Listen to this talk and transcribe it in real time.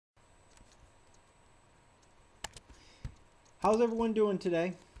How's everyone doing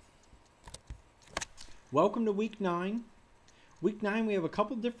today? Welcome to week 9. Week 9, we have a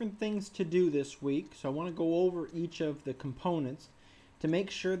couple different things to do this week, so I want to go over each of the components to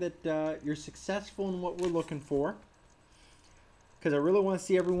make sure that you're successful in what we're looking for, because I really want to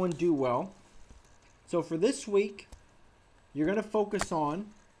see everyone do well. So for this week, you're going to focus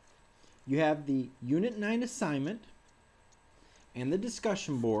on, you have the Unit 9 assignment and the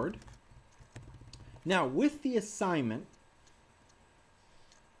discussion board. Now with the assignment,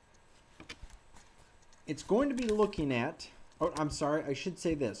 it's going to be looking at, oh, I'm sorry, I should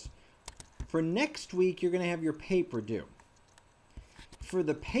say this. For next week, you're going to have your paper due. For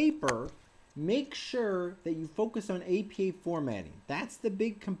the paper, make sure that you focus on APA formatting. That's the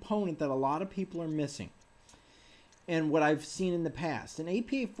big component that a lot of people are missing. And what I've seen in the past. An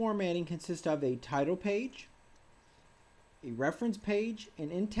APA formatting consists of a title page, a reference page,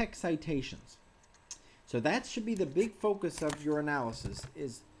 and in-text citations. So that should be the big focus of your analysis,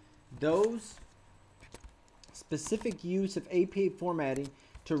 is those specific use of APA formatting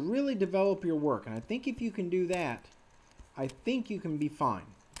to really develop your work. And I think if you can do that, I think you can be fine,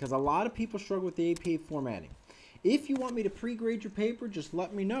 because a lot of people struggle with the APA formatting. If you want me to pre-grade your paper, just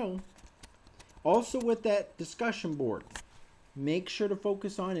let me know. Also with that discussion board, make sure to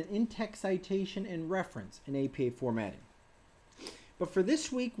focus on an in-text citation and reference in APA formatting. But for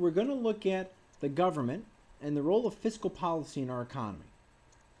this week, we're going to look at the government and the role of fiscal policy in our economy.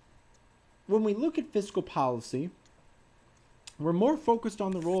 When we look at fiscal policy, we're more focused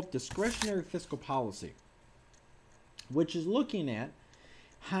on the role of discretionary fiscal policy, which is looking at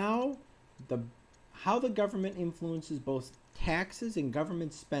how the government influences both taxes and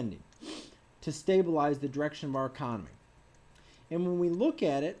government spending to stabilize the direction of our economy. And when we look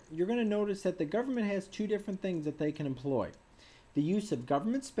at it, you're going to notice that the government has two different things that they can employ: the use of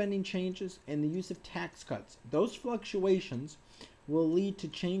government spending changes and the use of tax cuts. Those fluctuations will lead to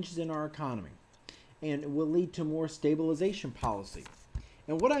changes in our economy and will lead to more stabilization policy.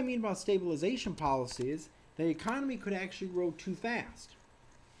 And what I mean about stabilization policy is the economy could actually grow too fast.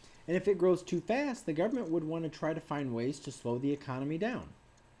 And if it grows too fast, the government would want to try to find ways to slow the economy down.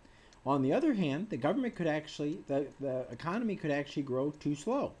 On the other hand, the economy could actually grow too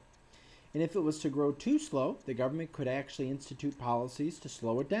slow. And if it was to grow too slow, the government could actually institute policies to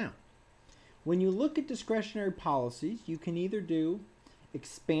slow it down. When you look at discretionary policies, you can either do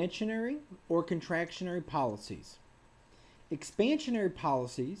expansionary or contractionary policies. Expansionary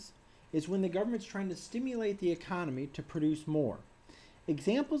policies is when the government's trying to stimulate the economy to produce more.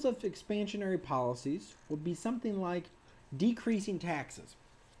 Examples of expansionary policies would be something like decreasing taxes,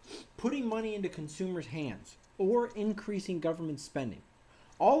 putting money into consumers' hands, or increasing government spending.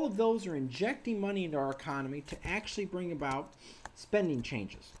 All of those are injecting money into our economy to actually bring about spending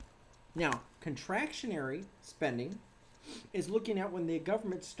changes. Now, contractionary spending is looking at when the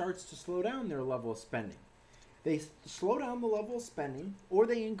government starts to slow down their level of spending. They slow down the level of spending, or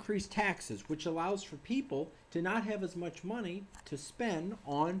they increase taxes, which allows for people to not have as much money to spend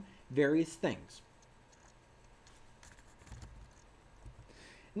on various things.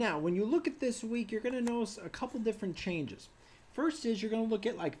 Now, when you look at this week, you're going to notice a couple different changes. First is you're going to look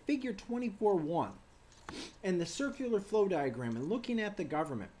at like figure 24.1 and the circular flow diagram and looking at the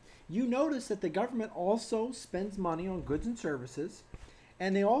government. You notice that the government also spends money on goods and services,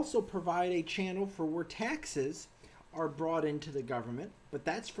 and they also provide a channel for where taxes are brought into the government, but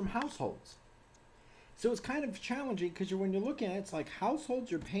that's from households. So it's kind of challenging because when you're looking at it, it's like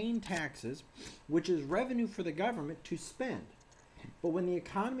households are paying taxes, which is revenue for the government to spend. But when the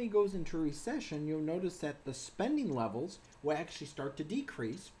economy goes into recession, you'll notice that the spending levels will actually start to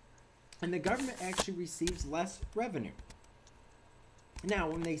decrease, and the government actually receives less revenue.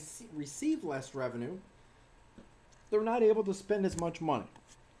 Now, when they receive less revenue, they're not able to spend as much money,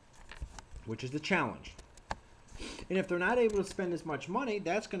 which is the challenge. And if they're not able to spend as much money,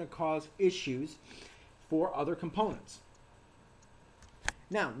 that's going to cause issues for other components.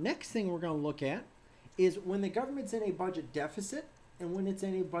 Now, next thing we're going to look at is when the government's in a budget deficit and when it's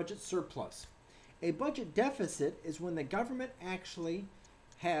in a budget surplus. A budget deficit is when the government actually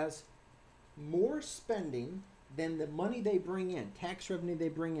has more spending than the money they bring in, tax revenue they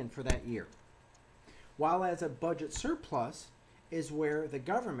bring in for that year. While as a budget surplus is where the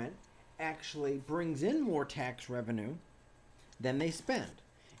government actually brings in more tax revenue than they spend.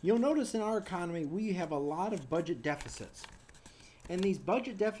 You'll notice in our economy we have a lot of budget deficits. And these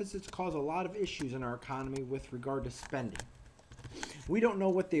budget deficits cause a lot of issues in our economy with regard to spending. We don't know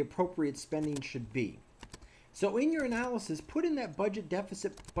what the appropriate spending should be. So in your analysis, put in that budget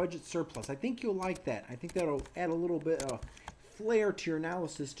deficit, budget surplus. I think you'll like that. I think that'll add a little bit of flair to your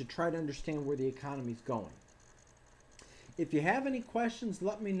analysis to try to understand where the economy's going. If you have any questions,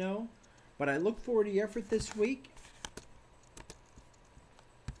 let me know. But I look forward to your effort this week.